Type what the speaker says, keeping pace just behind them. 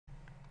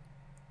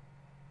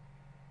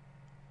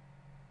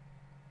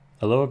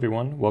Hello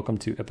everyone, welcome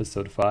to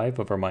episode 5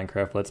 of our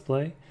Minecraft Let's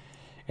Play.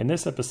 In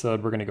this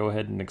episode we're going to go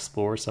ahead and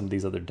explore some of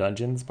these other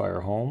dungeons by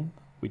our home.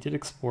 We did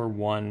explore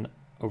one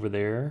over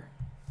there.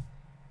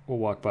 We'll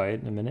walk by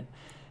it in a minute.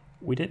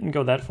 We didn't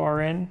go that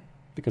far in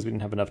because we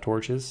didn't have enough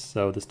torches,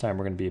 so this time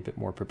we're going to be a bit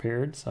more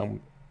prepared. So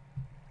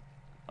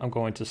I'm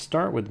going to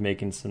start with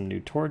making some new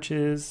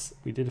torches.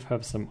 We did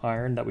have some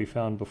iron that we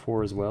found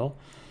before as well.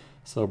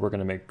 So we're going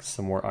to make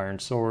some more iron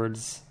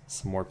swords,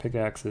 some more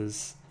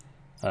pickaxes.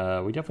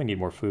 We definitely need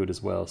more food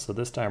as well, so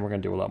this time we're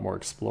going to do a lot more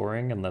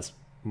exploring and less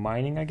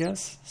mining, I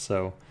guess.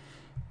 So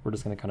we're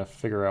just going to kind of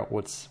figure out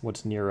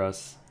what's near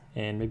us,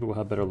 and maybe we'll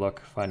have better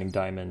luck finding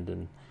diamond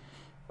and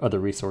other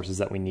resources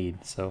that we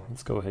need. So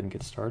let's go ahead and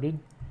get started.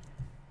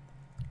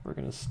 We're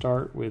going to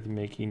start with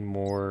making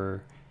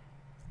more...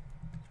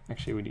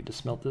 Actually, we need to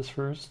smelt this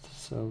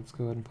first, so let's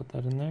go ahead and put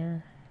that in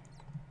there.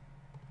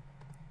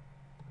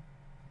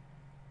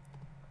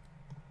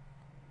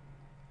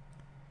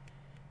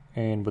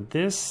 And with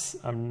this,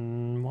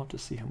 we'll have to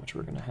see how much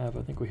we're going to have.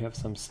 I think we have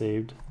some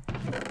saved.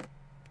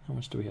 How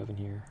much do we have in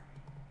here?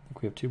 I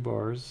think we have 2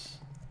 bars.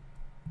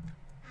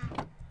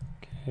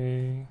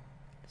 Okay,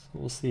 so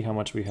we'll see how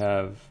much we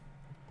have.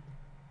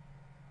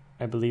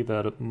 I believe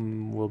that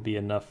will be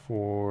enough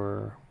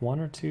for 1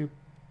 or 2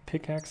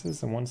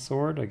 pickaxes and 1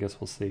 sword. I guess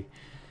we'll see.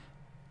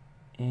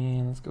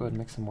 And let's go ahead and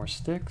make some more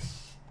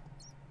sticks.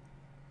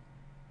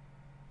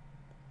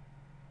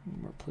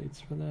 More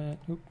plates for that.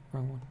 Oop,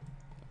 wrong one.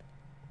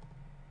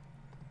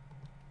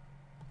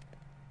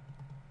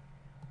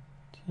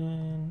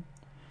 10.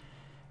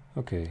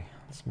 Okay,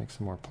 let's make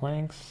some more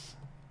planks.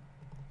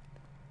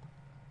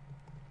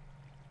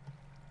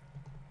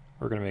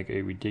 We're going to make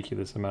a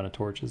ridiculous amount of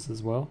torches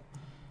as well.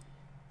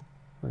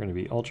 We're going to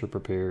be ultra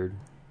prepared.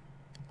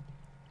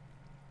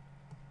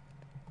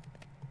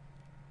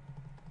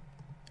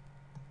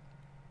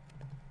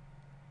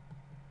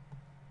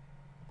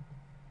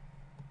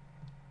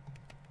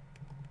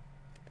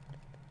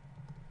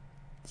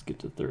 Let's get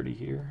to 30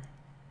 here.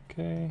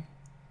 Okay.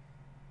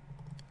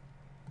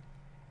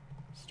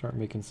 Start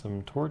making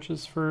some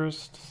torches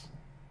first.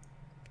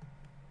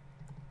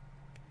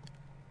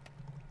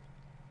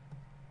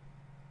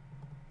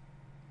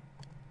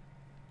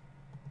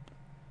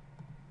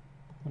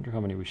 Wonder how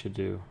many we should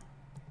do.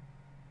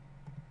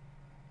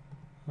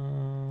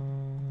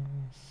 Going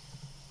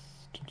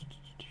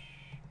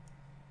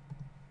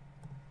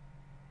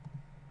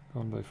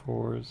by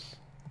 4s.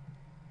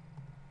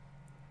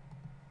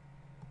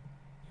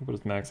 We'll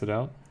just max it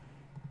out.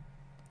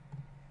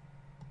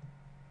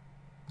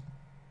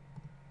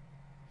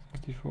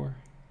 64.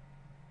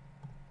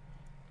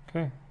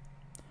 Okay.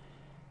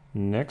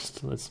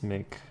 Next, let's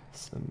make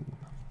some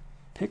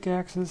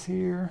pickaxes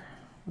here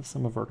with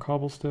some of our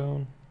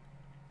cobblestone.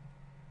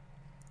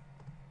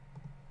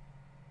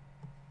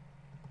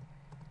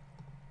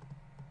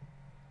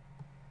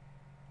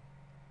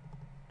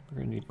 We're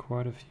going to need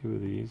quite a few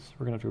of these.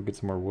 We're going to have to go get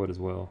some more wood as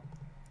well.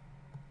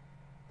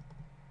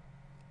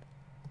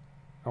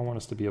 I want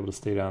us to be able to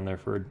stay down there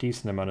for a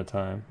decent amount of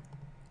time.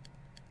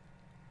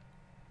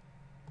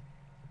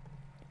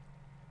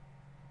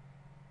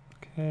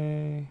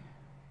 Okay.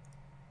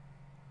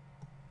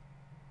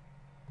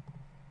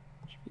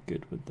 Should be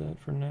good with that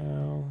for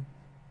now.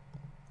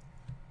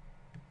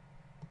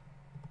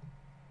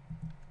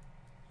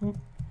 Oop.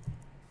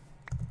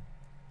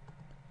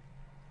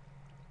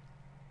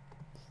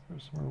 Let's throw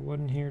some more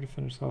wood in here to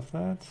finish off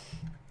that.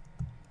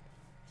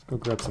 Let's go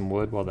grab some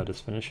wood while that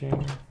is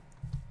finishing.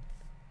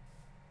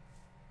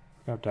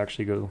 I have to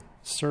actually go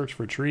search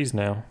for trees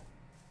now.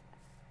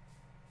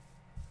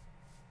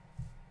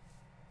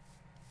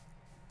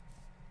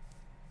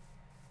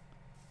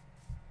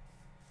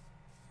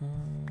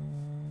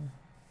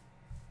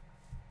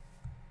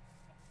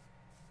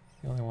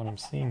 The only one I'm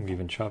seeing we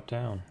even chopped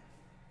down.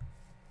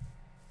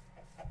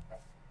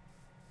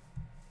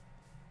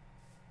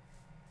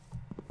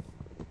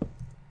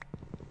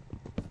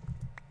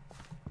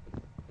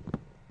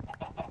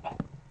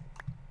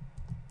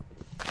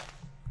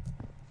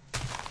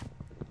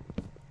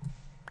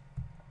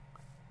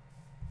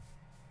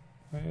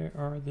 Where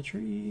are the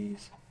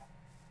trees?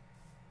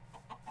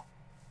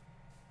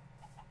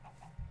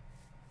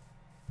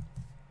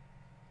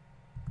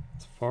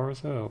 It's far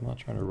as hell. I'm not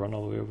trying to run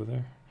all the way over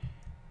there.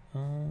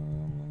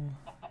 There's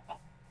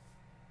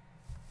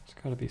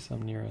gotta be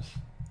some near us.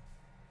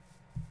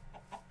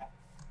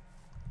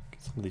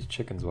 Get some of these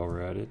chickens while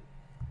we're at it.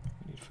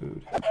 We need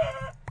food.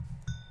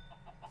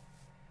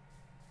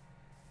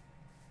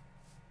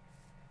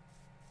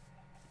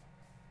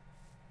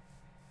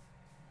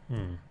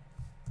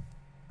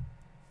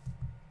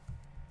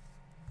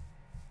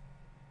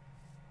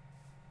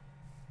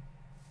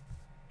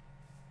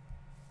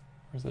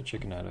 Where's that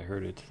chicken at? I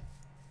heard it.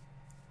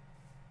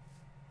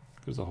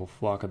 There's a whole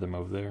flock of them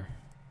over there.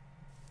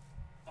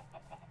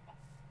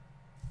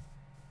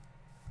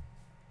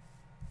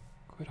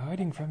 Quit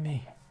hiding from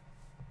me.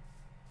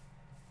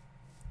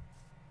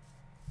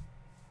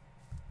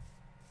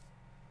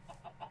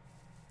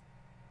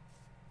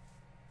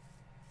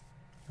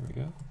 There we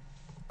go.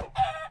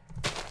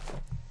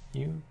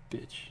 You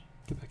bitch.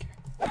 Get back here.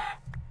 There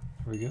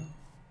we go.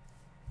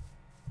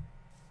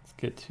 Let's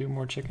get 2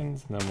 more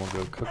chickens and then we'll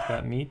go cook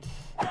that meat.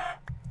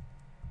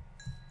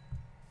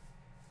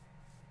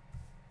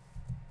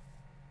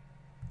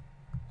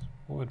 It's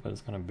wood, but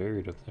it's kind of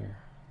buried up there.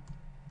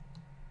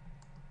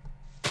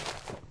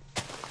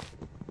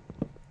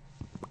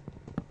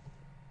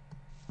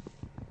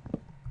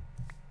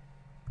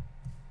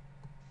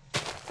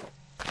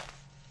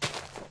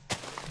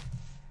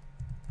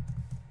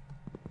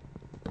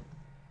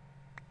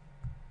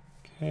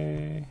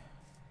 Okay.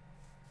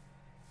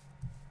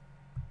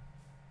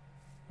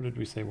 What did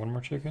we say? 1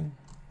 more chicken?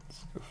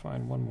 Let's go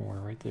find 1 more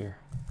right there.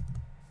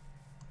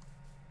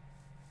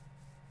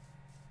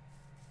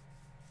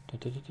 Da,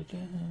 da, da, da,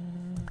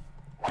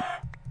 da.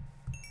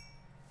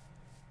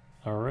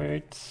 All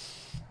right.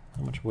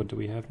 How much wood do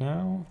we have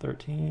now?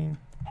 13.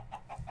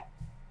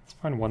 Let's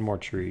find 1 more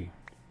tree.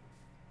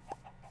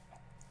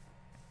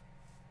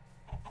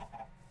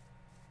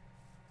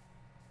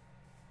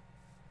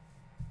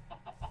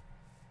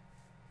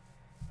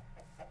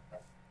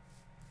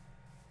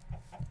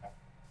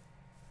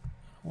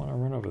 I want to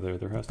run over there.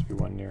 There has to be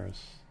 1 near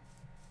us.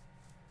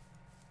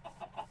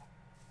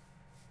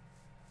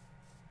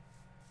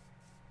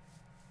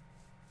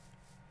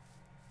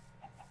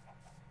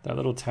 That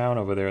little town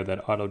over there,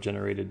 that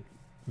auto-generated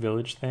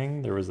village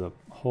thing, there was a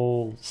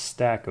whole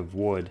stack of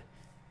wood.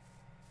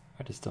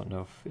 I just don't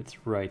know if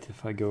it's right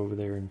if I go over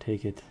there and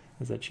take it.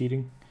 Is that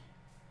cheating?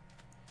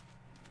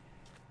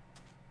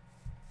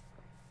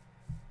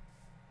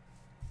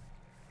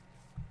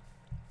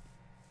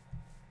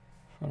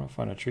 If I don't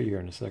find a tree here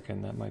in a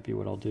second, that might be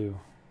what I'll do.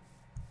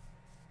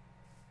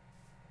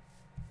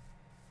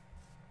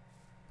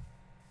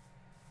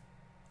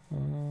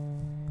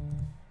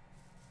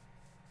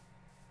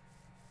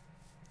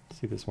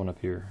 See this one up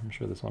here. I'm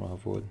sure this one will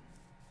have wood.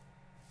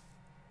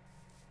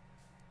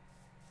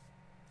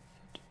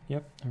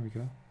 Yep, there we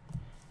go.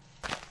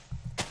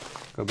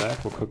 Go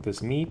back, we'll cook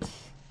this meat,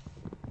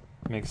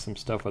 make some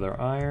stuff with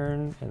our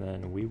iron, and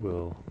then we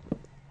will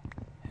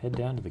head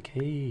down to the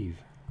cave.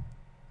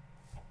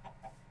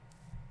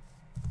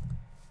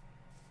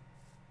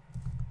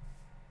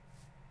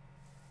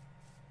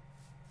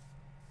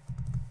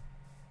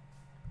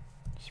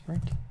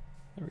 Sprint.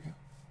 There we go.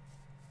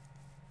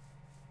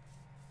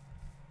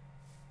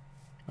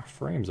 Our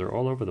frames are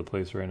all over the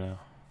place right now.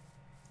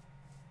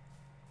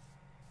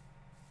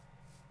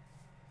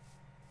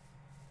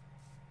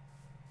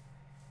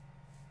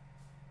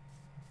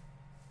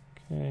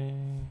 Okay.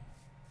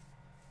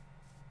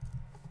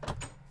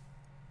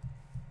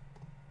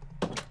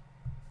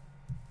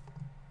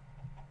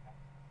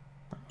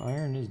 Our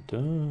iron is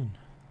done.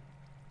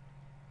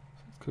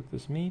 Let's cook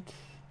this meat.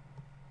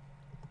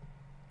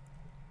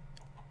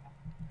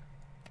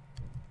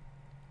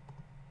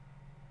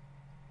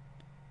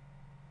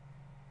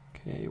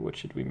 Okay, what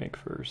should we make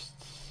first?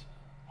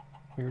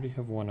 We already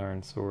have 1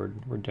 iron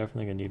sword. We're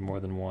definitely going to need more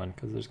than 1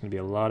 because there's going to be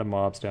a lot of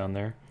mobs down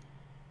there.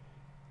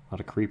 A lot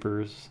of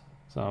creepers,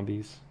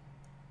 zombies.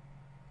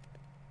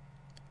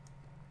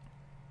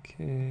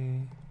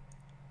 Okay.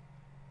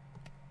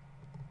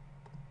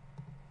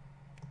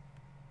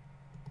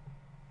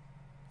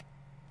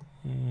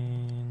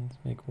 And let's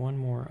make 1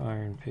 more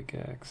iron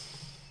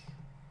pickaxe.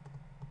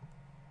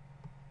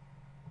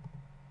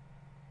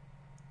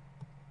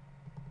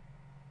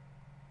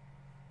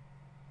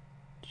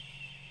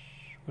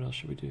 What else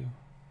should we do?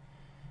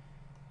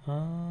 So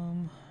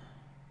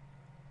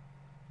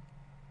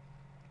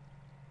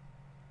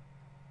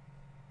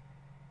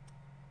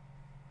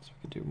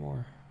we could do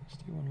more. Let's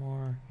do 1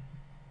 more.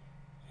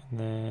 And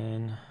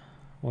then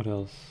what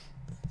else?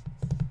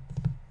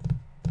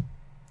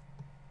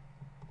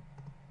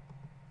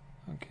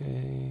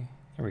 Okay,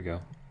 there we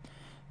go.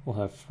 We'll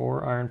have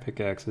 4 iron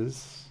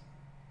pickaxes.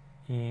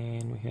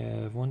 And we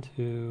have 1,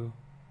 2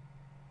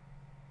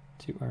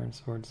 iron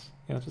swords.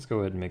 Yeah, let's just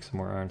go ahead and make some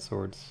more iron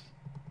swords.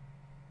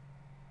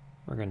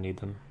 We're gonna need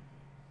them.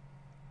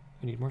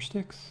 We need more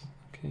sticks.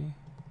 Okay.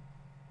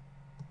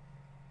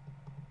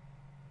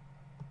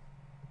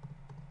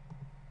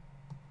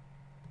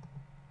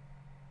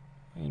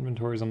 My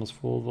inventory is almost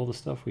full of all the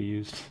stuff we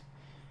used.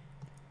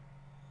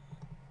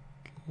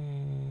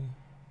 Okay.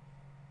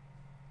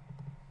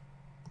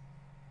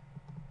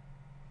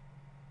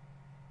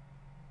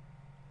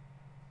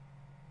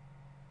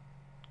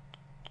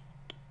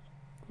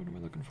 What am I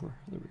looking for?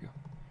 There we go.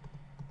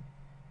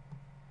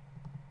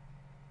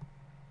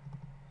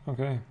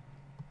 Okay.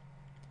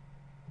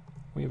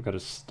 We have got a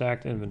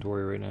stacked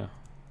inventory right now.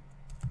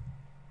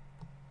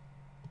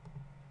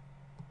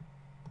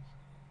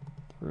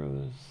 Throw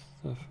this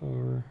stuff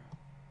over.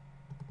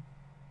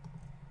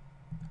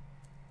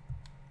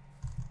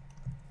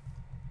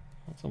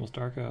 It's almost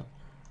dark out.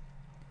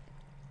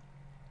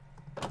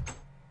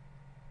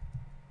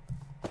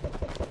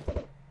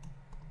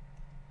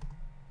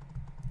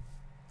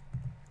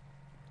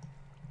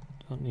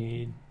 Don't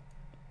need.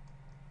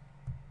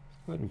 Let's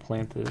go ahead and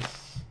plant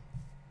this.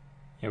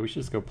 Yeah, we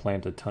should just go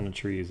plant a ton of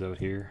trees out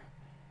here.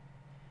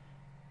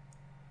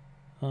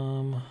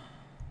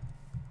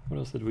 What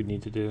else did we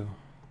need to do?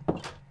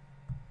 Grab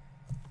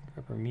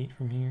our meat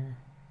from here.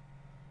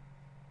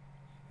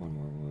 One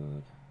more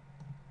wood.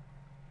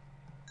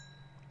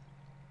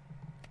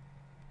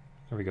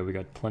 There we go, we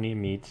got plenty of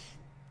meat.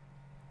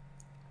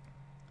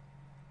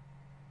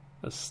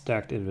 A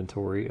stacked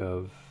inventory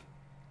of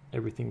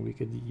everything we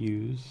could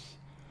use.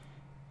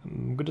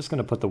 We're just going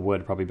to put the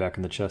wood probably back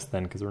in the chest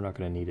then, because we're not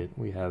going to need it.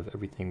 We have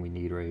everything we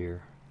need right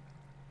here.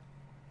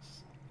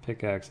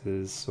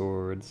 Pickaxes,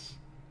 swords,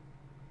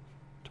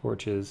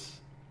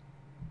 torches.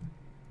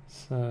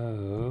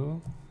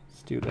 So,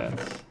 let's do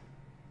that.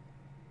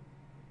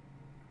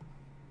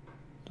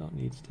 Don't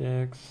need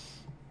sticks.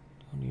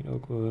 Don't need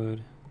oak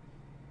wood.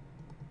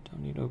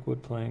 Don't need oak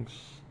wood planks.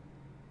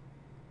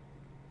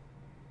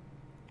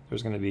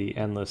 There's going to be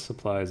endless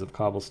supplies of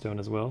cobblestone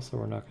as well, so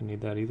we're not going to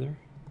need that either.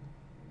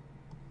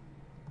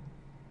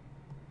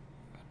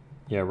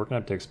 Yeah, we're going to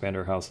have to expand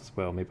our house as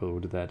well. Maybe we'll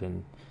do that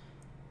in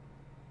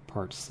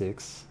part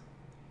 6.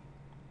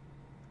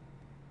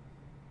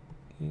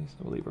 Okay, so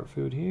we'll leave our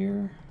food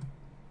here.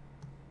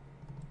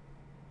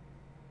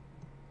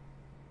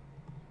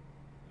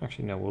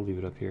 Actually, no, we'll leave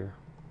it up here.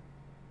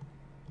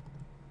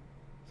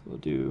 So we'll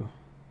do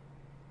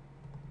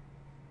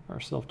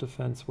our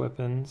self-defense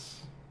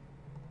weapons.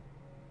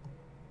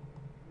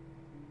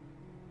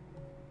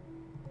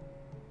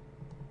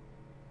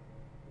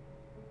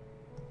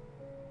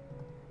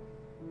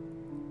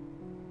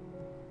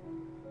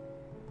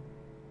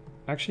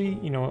 Actually,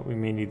 you know what? We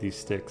may need these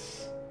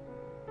sticks.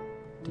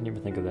 Didn't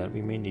even think of that.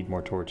 We may need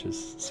more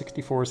torches.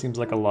 64 seems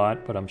like a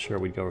lot, but I'm sure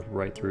we'd go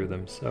right through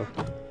them, so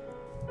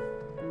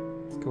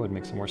let's go ahead and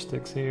make some more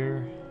sticks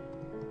here.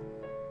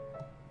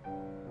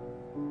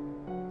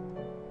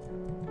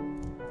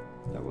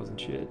 That wasn't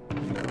shit.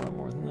 We got a lot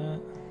more than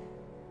that.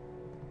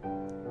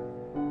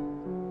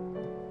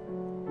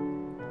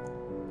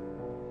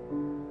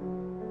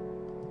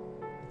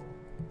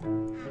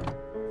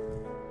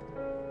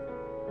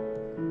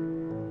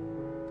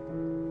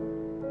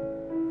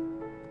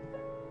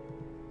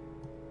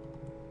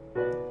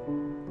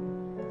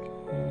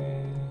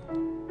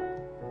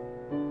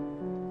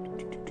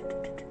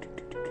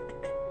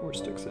 Where's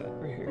sticks at?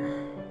 Right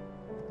here.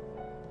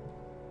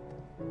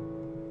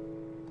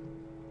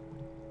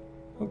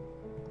 Oh.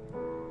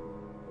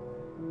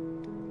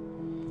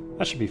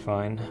 That should be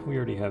fine. We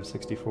already have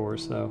 64,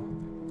 so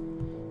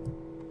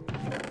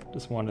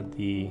just wanted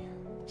the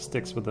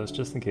sticks with us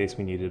just in case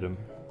we needed them.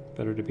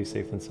 Better to be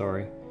safe than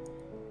sorry.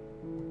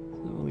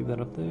 So we'll leave that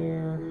up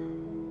there.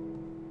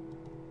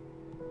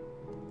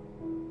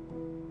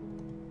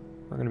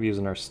 We're going to be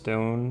using our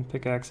stone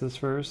pickaxes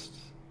first,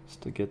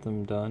 just to get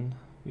them done.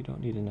 We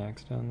don't need an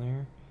axe down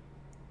there.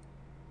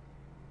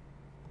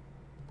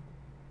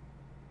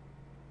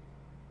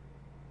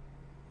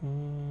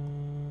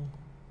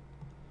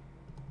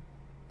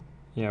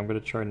 Yeah, I'm going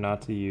to try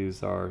not to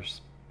use our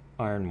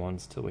iron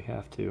ones till we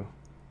have to.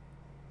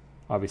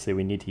 Obviously,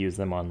 we need to use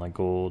them on like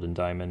gold and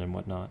diamond and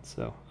whatnot,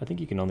 so I think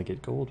you can only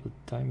get gold with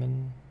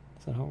diamond.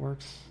 Is that how it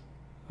works?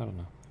 I don't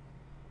know.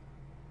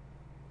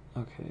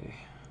 Okay.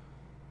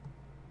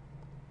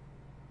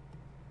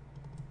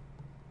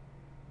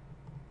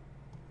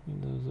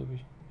 Need those over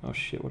here. Oh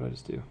shit, what did I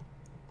just do?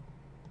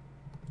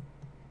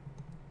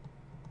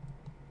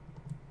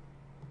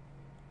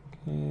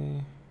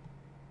 Okay.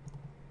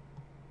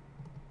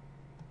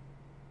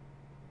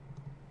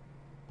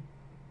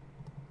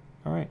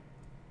 All right.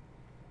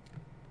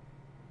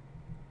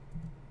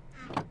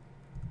 Go ahead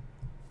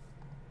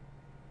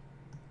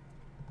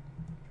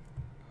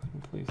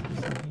and place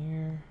this in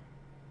here.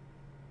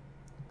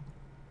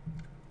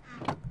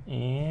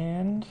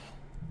 And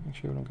make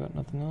sure we don't got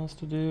nothing else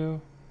to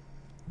do.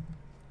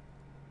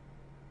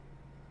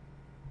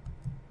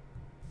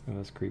 Oh,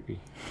 that's creepy.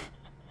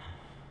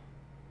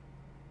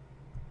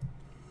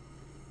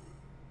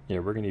 Yeah,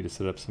 we're gonna need to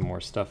set up some more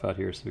stuff out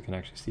here so we can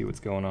actually see what's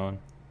going on.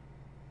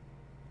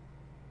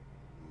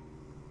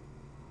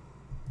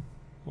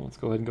 Well, let's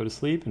go ahead and go to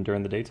sleep, and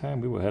during the daytime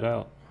we will head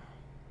out.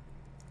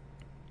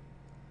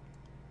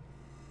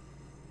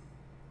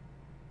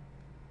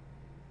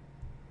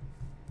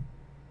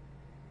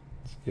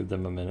 Let's give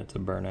them a minute to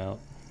burn out.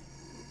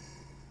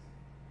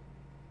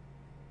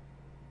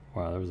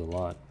 Wow, there was a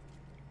lot.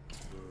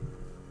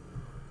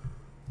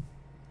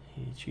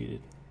 He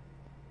cheated.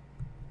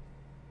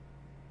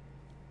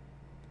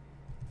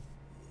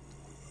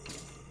 Let's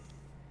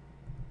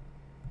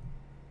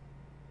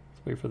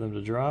wait for them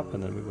to drop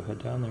and then we will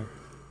head down there.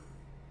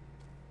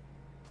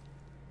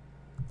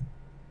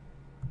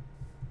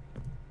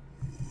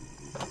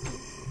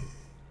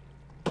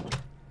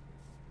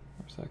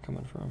 Where's that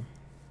coming from?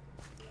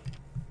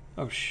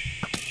 Oh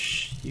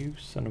you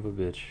son of a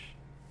bitch.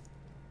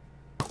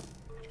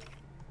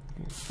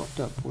 You're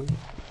fucked up, boy.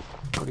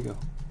 Where'd he go?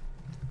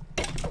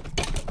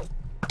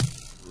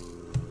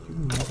 You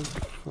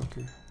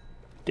motherfucker.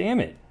 Damn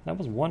it! That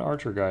was one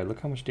archer guy. Look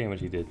how much damage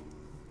he did.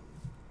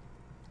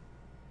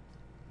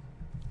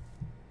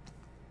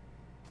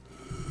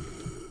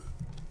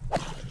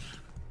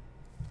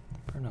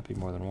 Better not be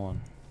more than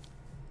one.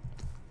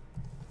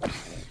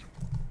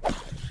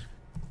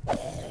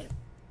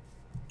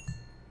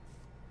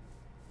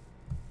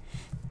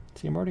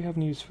 See, I'm already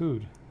having to use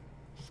food.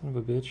 Son of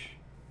a bitch.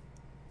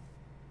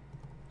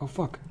 Oh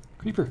fuck.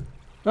 Creeper.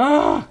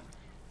 Ah!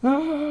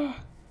 Ah!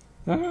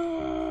 Ah!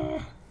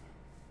 I'm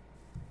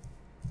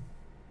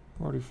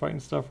already fighting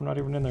stuff. We're not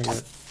even in there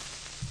yet.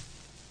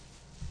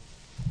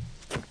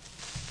 Make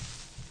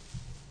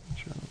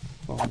sure I don't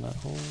fall in that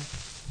hole.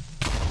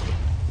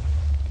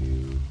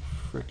 You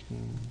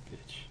frickin'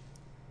 bitch.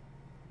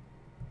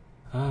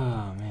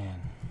 Ah,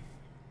 man.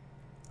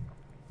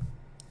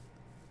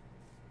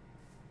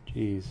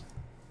 Jeez.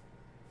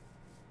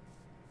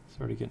 It's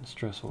already getting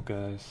stressful,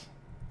 guys.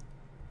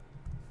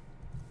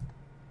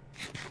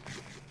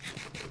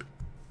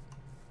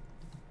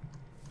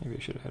 Maybe I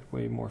should have had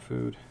way more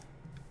food.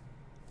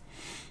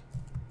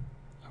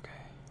 Okay.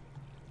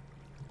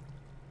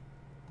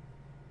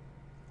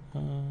 I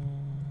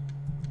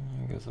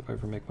guess if I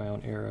ever make my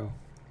own arrow.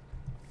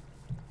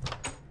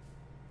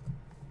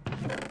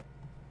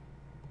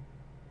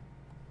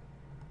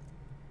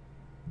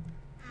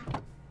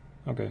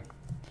 Okay.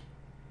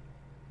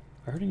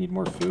 I already need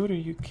more food? Are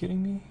you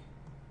kidding me?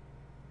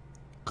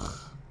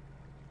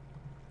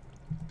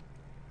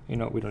 You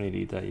know what? We don't need to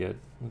eat that yet.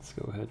 Let's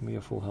go ahead. We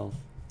have full health.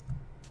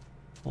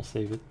 We'll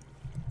save it.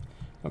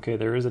 Okay,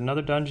 there is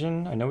another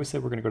dungeon. I know we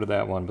said we're going to go to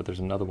that one, but there's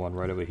another one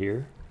right over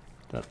here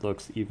that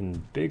looks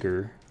even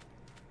bigger.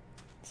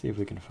 Let's see if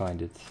we can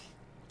find it.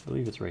 I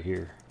believe it's right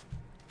here.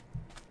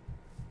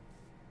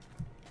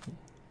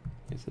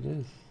 Yes, it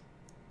is.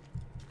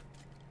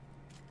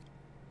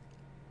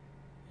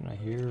 And I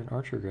hear an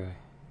archer guy.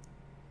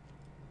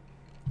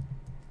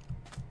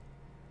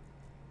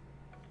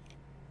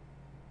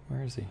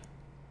 Where is he?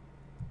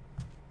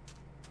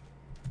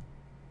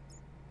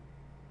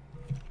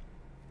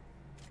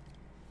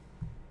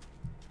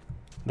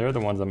 They're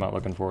the ones I'm not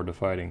looking forward to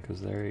fighting,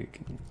 because they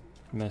can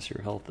mess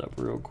your health up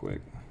real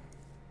quick.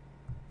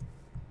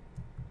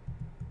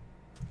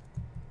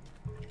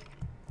 I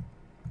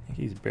think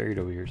he's buried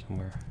over here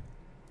somewhere.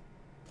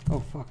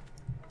 Oh, fuck.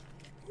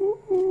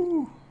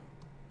 Ooh.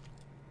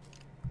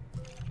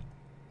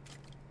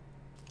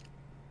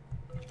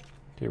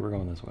 Okay, we're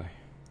going this way.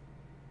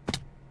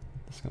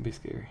 This is gonna be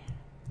scary.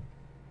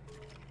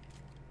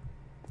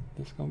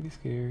 This is gonna be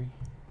scary.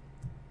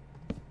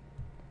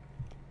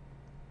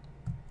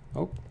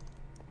 Oh,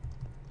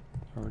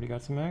 already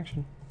got some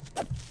action.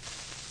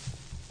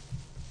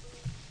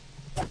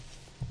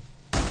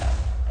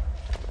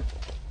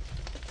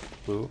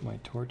 Blew up my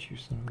torch, you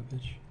son of a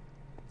bitch.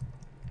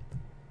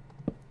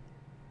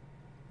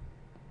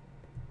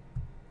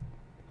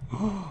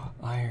 Oh,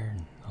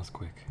 iron. That was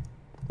quick.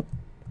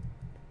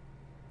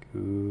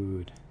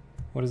 Good.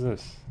 What is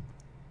this?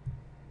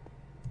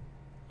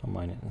 I'll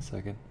mine it in a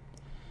second.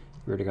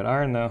 We already got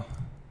iron though.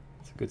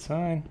 It's a good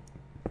sign.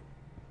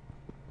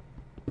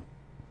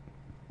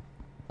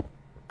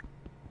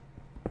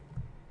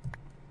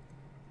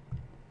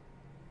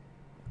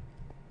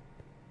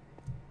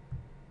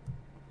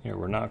 You know,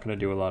 we're not going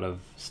to do a lot of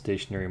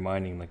stationary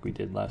mining like we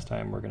did last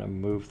time. We're going to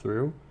move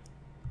through,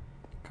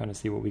 kind of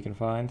see what we can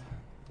find.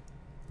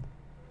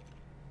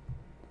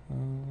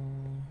 Let's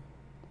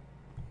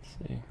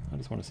see. I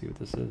just want to see what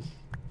this is.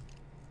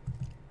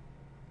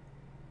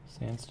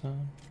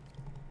 Sandstone?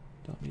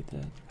 Don't need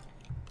that.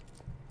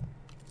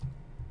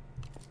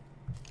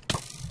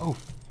 Oh,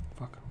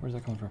 fuck. Where's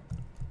that coming from?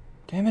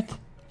 Damn it!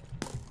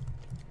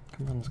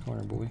 Come around this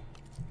corner, boy.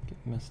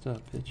 Get messed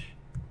up, bitch.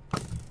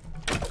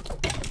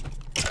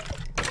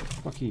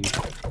 Fuck you.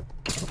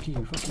 Fuck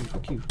you, fuck you,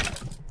 fuck you.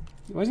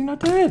 Why is he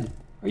not dead?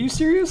 Are you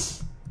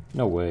serious?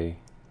 No way.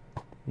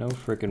 No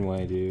frickin'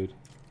 way, dude.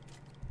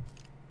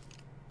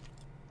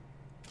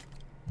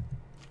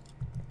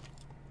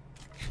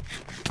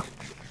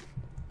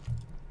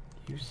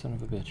 You son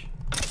of a bitch.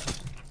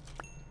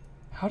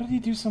 How did he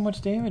do so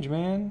much damage,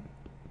 man?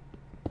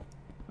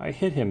 I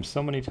hit him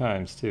so many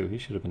times, too. He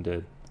should have been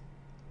dead.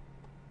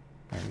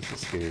 Alright, this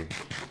is scary.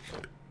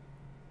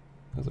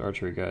 Those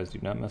archery guys do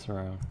not mess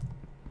around.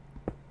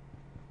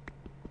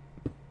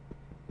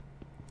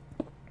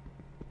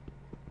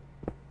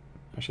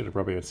 I should have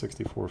probably had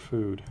 64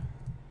 food,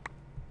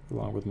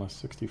 along with my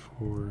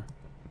 64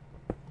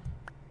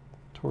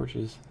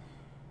 torches.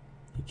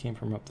 He came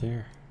from up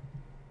there.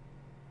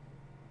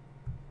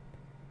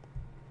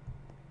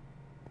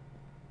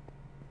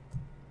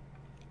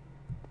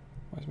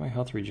 Why is my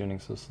health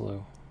regenerating so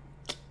slow?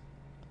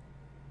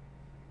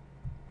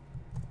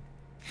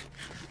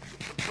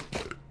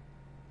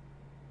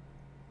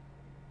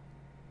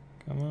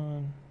 Come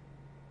on.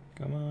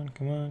 Come on,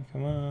 come on,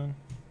 come on.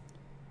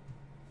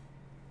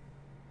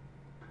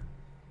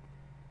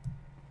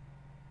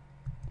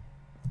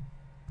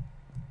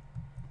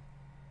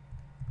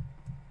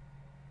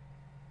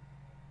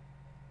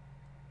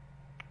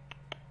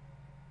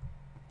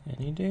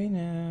 Any day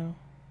now.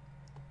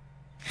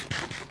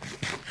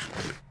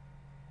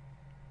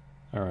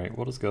 Alright,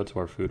 we'll just go till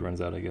our food runs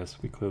out, I guess.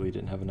 We clearly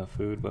didn't have enough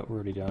food, but we're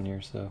already down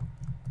here, so...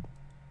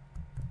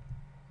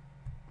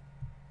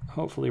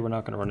 Hopefully we're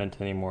not going to run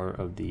into any more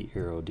of the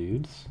arrow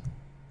dudes.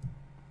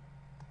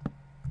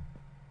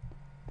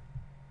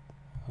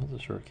 That was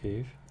a short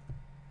cave.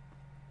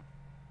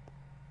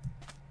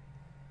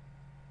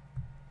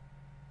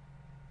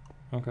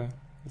 Okay,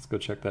 let's go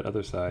check that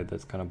other side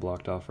that's kind of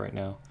blocked off right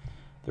now.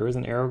 There is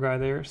an arrow guy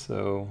there,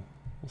 so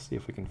we'll see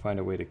if we can find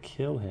a way to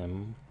kill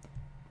him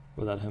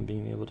without him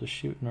being able to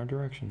shoot in our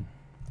direction.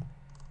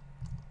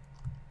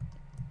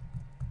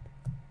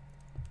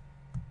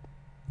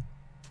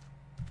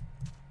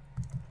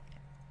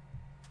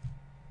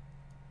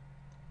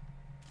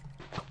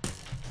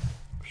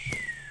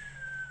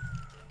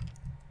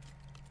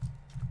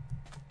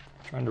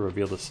 Trying to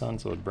reveal the sun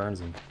so it burns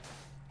him.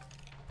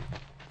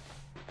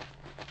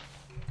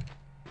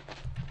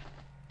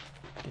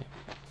 Damn,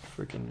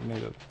 freaking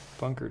made a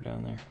bunker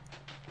down there.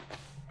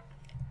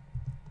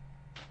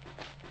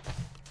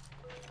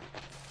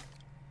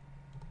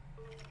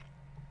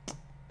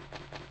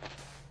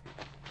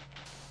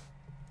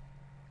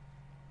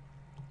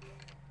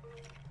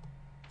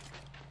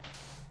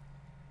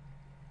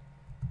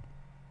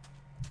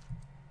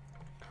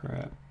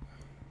 Crap.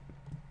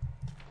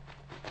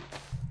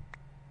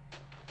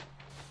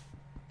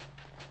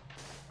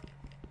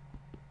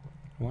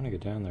 I want to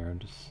get down there. I'm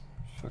just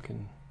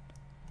fucking...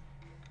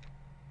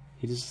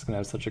 He's just gonna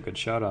have such a good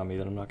shot on me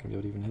that I'm not gonna be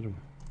able to even hit him.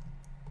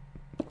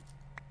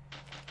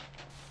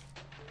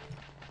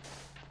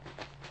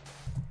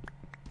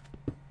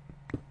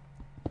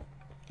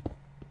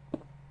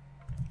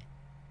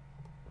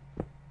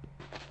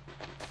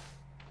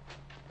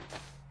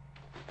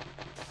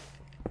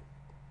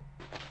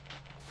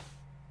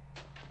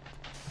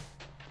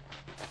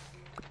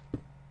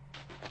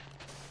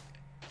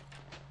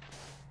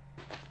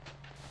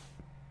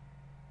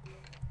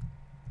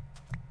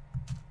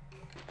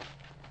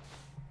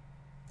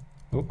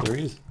 Oh, there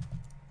he is.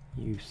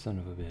 You son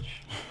of a bitch.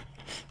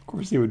 Of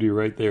course he would be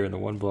right there in the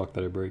one block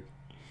that I break.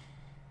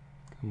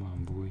 Come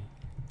on, boy.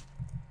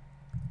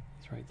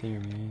 He's right there,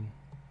 man.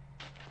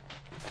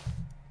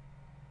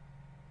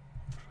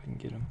 If I can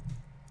get him.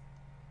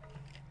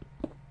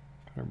 Try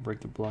to break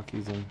the block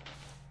he's in.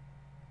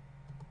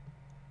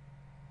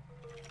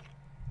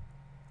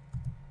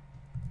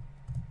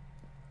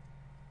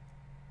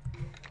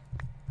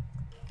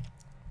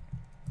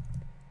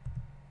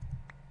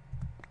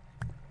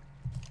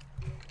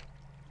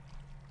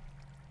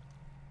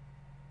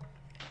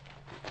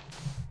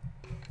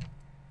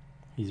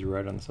 He's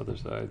right on this other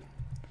side.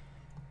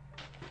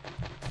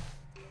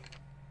 See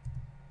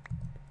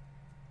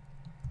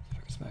if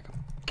I can smack him.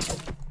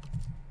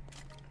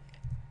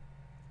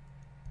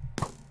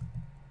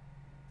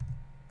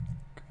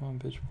 Come on,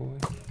 bitch boy.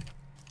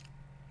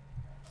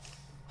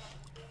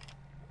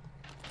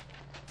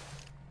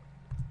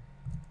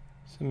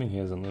 Assuming he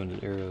has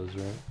unlimited arrows,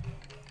 right?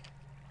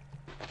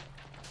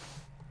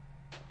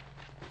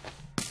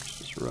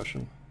 Just rush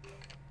him.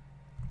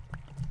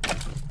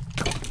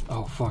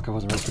 Oh fuck, I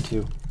wasn't ready for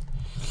two.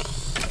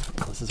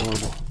 This is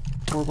horrible.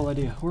 Horrible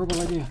idea, horrible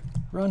idea.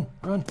 Run,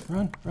 run,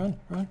 run, run,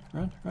 run,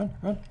 run, run,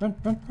 run, run,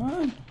 run,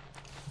 run.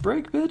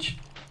 Break, bitch.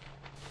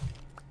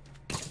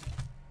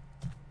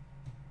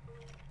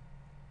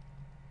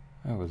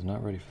 I was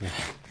not ready for that.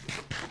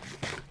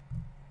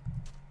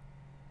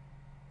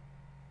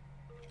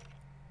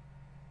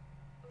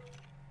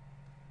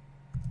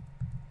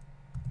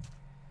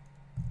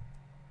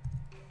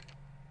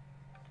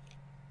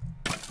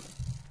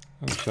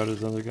 Oh, he shot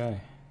his other guy.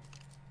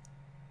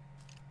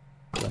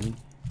 Dummy.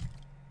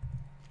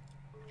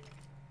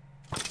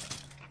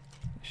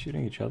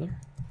 Shooting each other?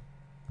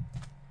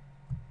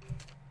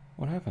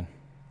 What happened?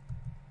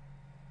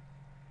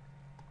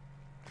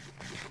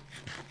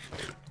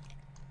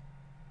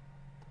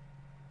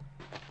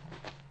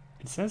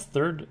 It says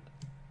third.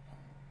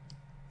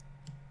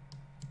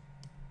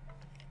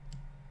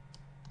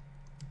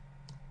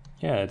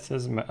 Yeah, it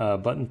says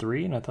button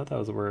 3, and I thought that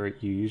was where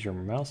you use your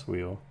mouse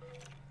wheel.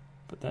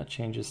 But that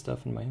changes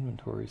stuff in my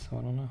inventory, so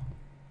I don't know.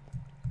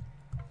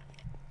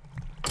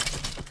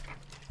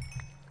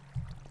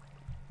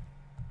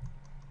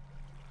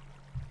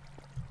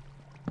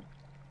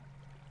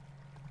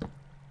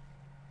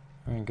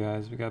 Alright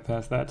guys, we got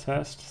past that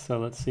test, so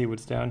let's see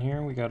what's down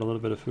here. We got a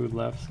little bit of food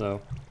left, so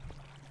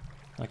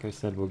like I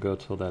said, we'll go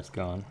till that's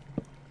gone.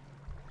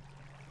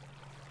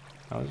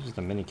 Oh, it's just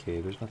a mini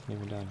cave, there's nothing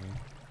even down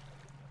here.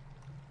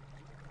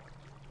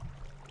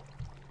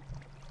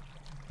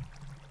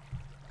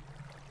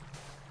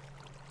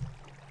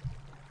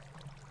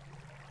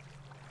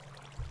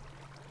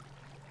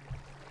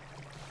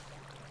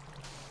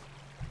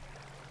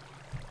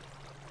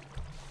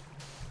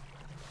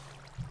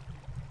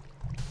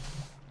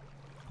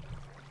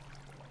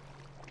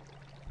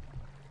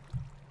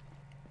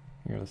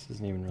 Here, this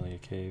isn't even really a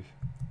cave.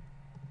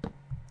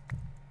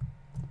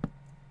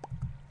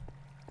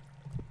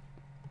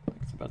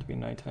 It's about to be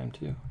nighttime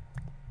too.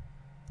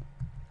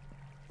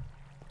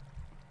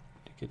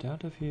 To get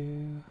out of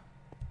here.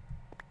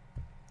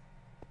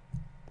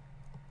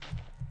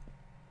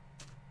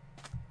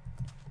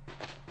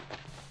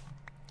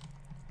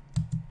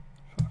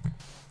 Fuck.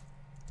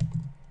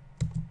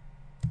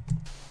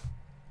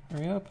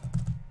 Hurry up.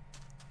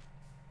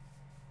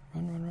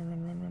 Run, run, run,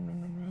 run, run, run,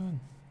 run, run, run.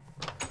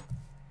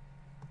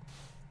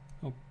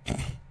 Oh.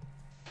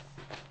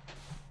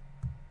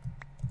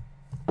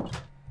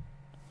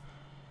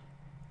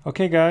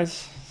 Okay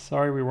guys,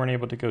 sorry we weren't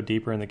able to go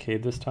deeper in the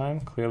cave this time.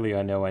 Clearly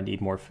I know I need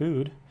more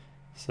food.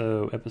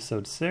 So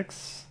episode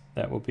 6,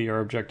 that will be our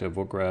objective.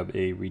 We'll grab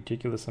a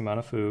ridiculous amount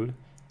of food.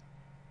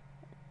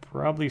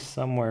 Probably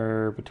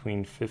somewhere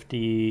between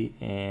 50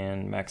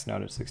 and maxing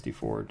out at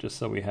 64, just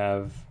so we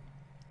have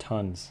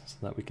tons so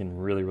that we can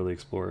really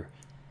explore.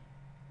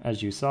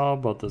 As you saw,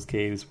 both those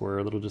caves were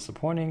a little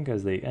disappointing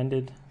because they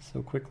ended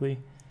so quickly.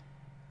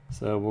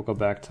 So we'll go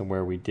back to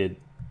where we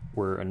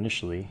were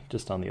initially,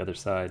 just on the other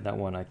side. That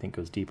one I think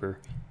goes deeper.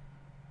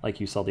 Like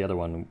you saw the other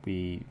one,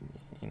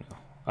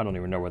 I don't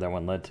even know where that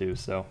one led to,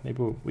 so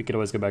maybe we could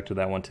always go back to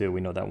that one too.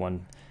 We know that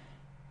one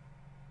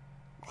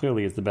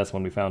clearly is the best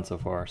one we found so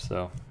far,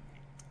 so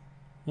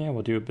yeah,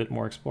 we'll do a bit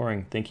more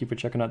exploring. Thank you for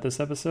checking out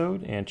this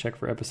episode, and check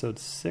for episode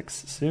 6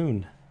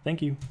 soon.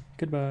 Thank you.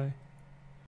 Goodbye.